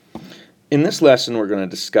In this lesson, we're going to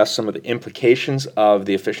discuss some of the implications of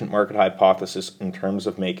the efficient market hypothesis in terms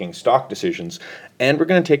of making stock decisions, and we're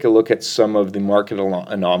going to take a look at some of the market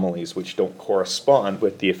anomalies which don't correspond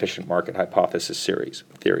with the efficient market hypothesis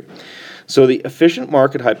theory. So the efficient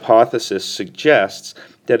market hypothesis suggests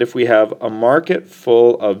that if we have a market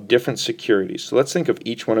full of different securities, so let's think of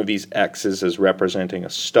each one of these X's as representing a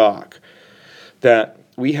stock, that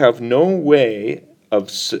we have no way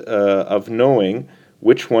of knowing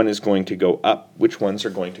which one is going to go up, which ones are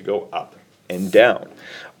going to go up and down.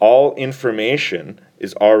 All information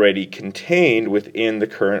is already contained within the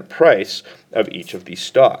current price of each of these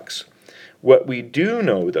stocks. What we do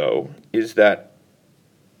know, though, is that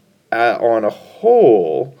on a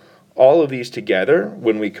whole, all of these together,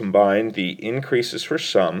 when we combine the increases for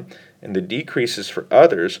some and the decreases for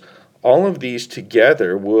others, all of these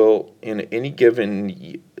together will, in any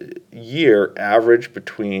given year,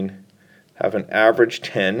 have an average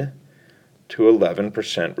 10 to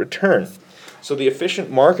 11% return. So the efficient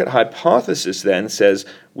market hypothesis then says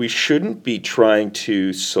we shouldn't be trying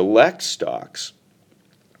to select stocks.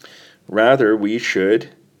 Rather, we should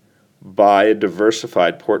buy a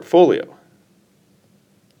diversified portfolio.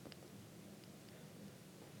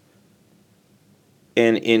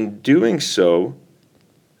 And in doing so,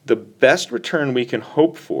 the best return we can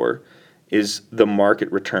hope for is the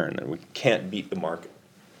market return, and we can't beat the market.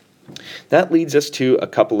 That leads us to a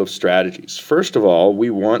couple of strategies. First of all, we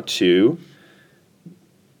want to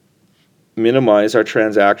minimize our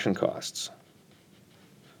transaction costs.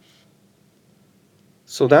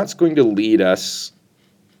 So that's going to lead us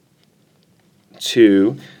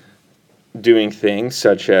to doing things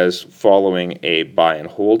such as following a buy and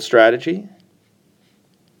hold strategy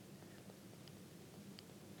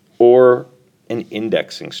or an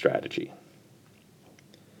indexing strategy.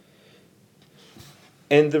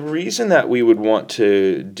 And the reason that we would want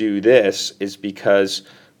to do this is because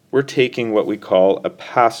we're taking what we call a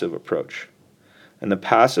passive approach. And the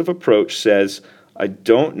passive approach says, I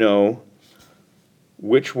don't know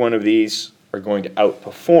which one of these are going to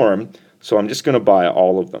outperform, so I'm just going to buy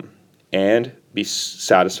all of them and be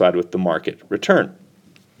satisfied with the market return.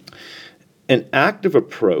 An active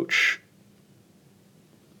approach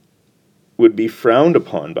would be frowned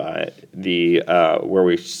upon by the where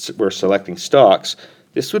we're selecting stocks.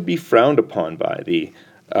 This would be frowned upon by the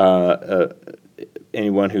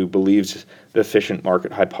anyone who believes the efficient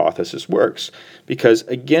market hypothesis works, because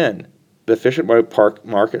again, the efficient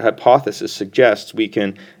market hypothesis suggests we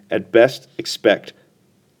can at best expect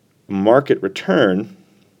market return,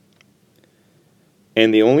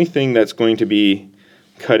 and the only thing that's going to be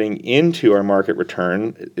cutting into our market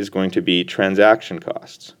return is going to be transaction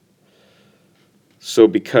costs. So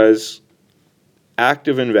because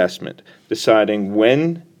active investment, deciding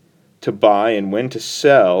when to buy and when to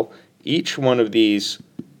sell each one of these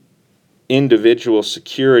individual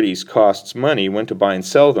securities costs money, when to buy and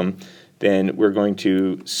sell them, then we're going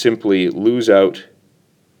to simply lose out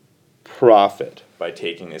profit by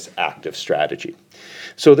taking this active strategy.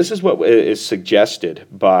 So this is what is suggested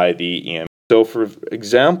by the EMH. So for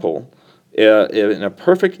example, in a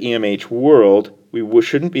perfect EMH world, we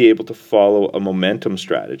shouldn't be able to follow a momentum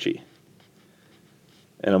strategy.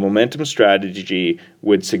 And a momentum strategy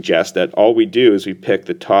would suggest that all we do is we pick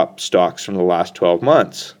the top stocks from the last 12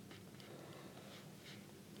 months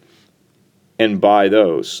and buy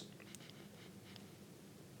those.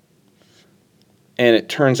 And it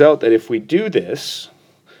turns out that if we do this,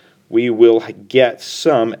 we will get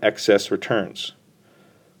some excess returns.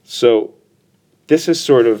 So this is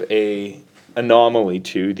sort of an anomaly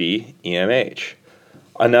to the EMH.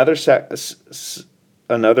 Another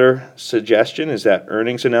suggestion is that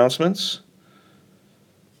earnings announcements,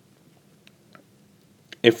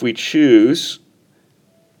 if we choose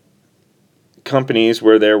companies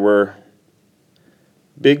where there were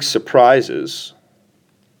big surprises,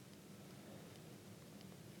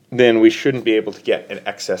 then we shouldn't be able to get an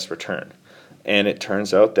excess return. And it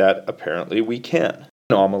turns out that apparently we can.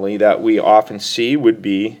 Anomaly that we often see would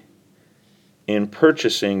be in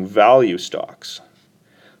purchasing value stocks.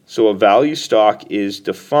 So a value stock is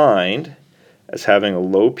defined as having a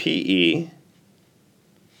low PE,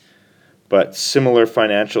 but similar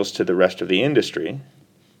financials to the rest of the industry.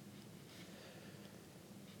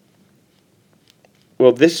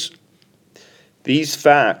 Well, these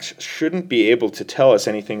facts shouldn't be able to tell us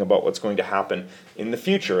anything about what's going to happen in the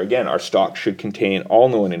future. Again, our stock should contain all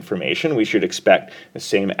known information. We should expect the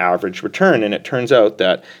same average return. And it turns out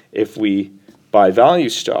that if we buy value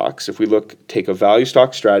stocks, if we take a value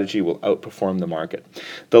stock strategy, we'll outperform the market.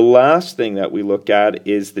 The last thing that we look at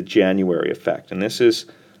is the January effect. And this is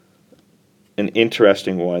an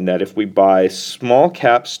interesting one, that if we buy small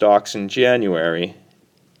cap stocks in January,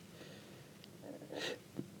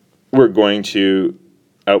 we're going to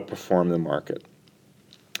outperform the market.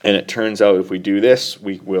 And it turns out if we do this,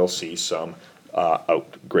 we will see some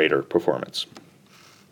greater performance.